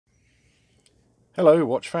Hello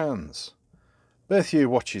watch fans, Berthier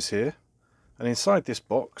watches here, and inside this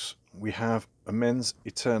box we have a men's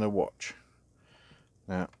Eterna watch.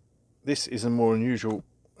 Now this is a more unusual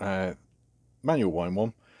manual wind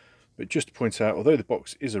one, but just to point out, although the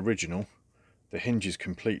box is original, the hinge is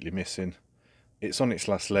completely missing. It's on its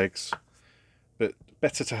last legs, but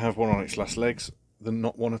better to have one on its last legs than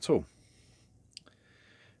not one at all.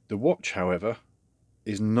 The watch, however,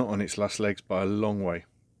 is not on its last legs by a long way.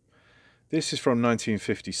 This is from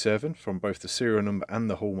 1957, from both the serial number and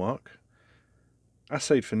the hallmark.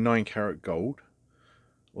 Assayed for 9-carat gold,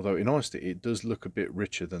 although in honesty it does look a bit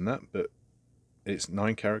richer than that, but it's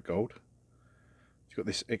 9-carat gold. It's got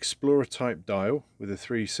this Explorer type dial with a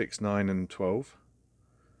 3, 6, 9 and 12.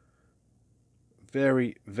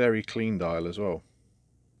 Very, very clean dial as well.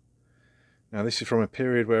 Now this is from a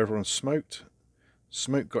period where everyone smoked.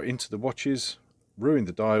 Smoke got into the watches, ruined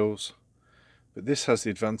the dials. But this has the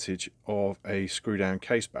advantage of a screw down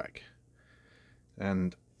case back,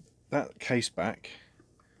 and that case back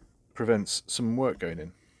prevents some work going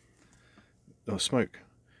in, or smoke.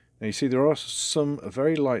 Now you see there are some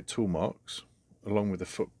very light tool marks along with the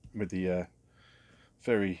foot, with the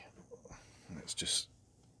very, let's just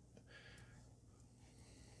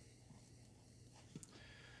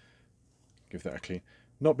give that a clean,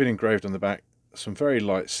 not been engraved on the back, some very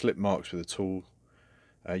light slip marks with a tool.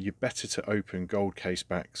 You're better to open gold case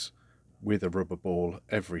backs with a rubber ball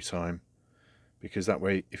every time, because that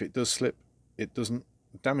way if it does slip it doesn't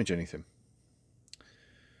damage anything.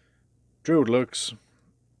 Drilled lugs,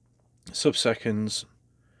 sub-seconds,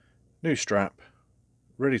 new strap,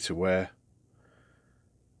 ready to wear.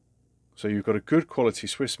 So you've got a good quality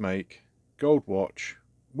Swiss make gold watch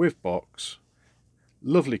with box,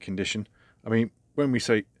 lovely condition. I mean, when we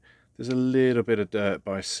say there's a little bit of dirt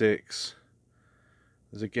by 6,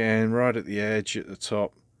 there's again right at the edge at the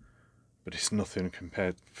top, but it's nothing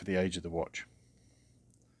compared for the age of the watch.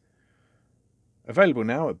 Available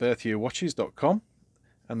now at berthierwatches.com,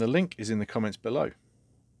 and the link is in the comments below.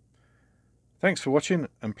 Thanks for watching,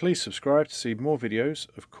 and please subscribe to see more videos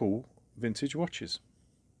of cool vintage watches.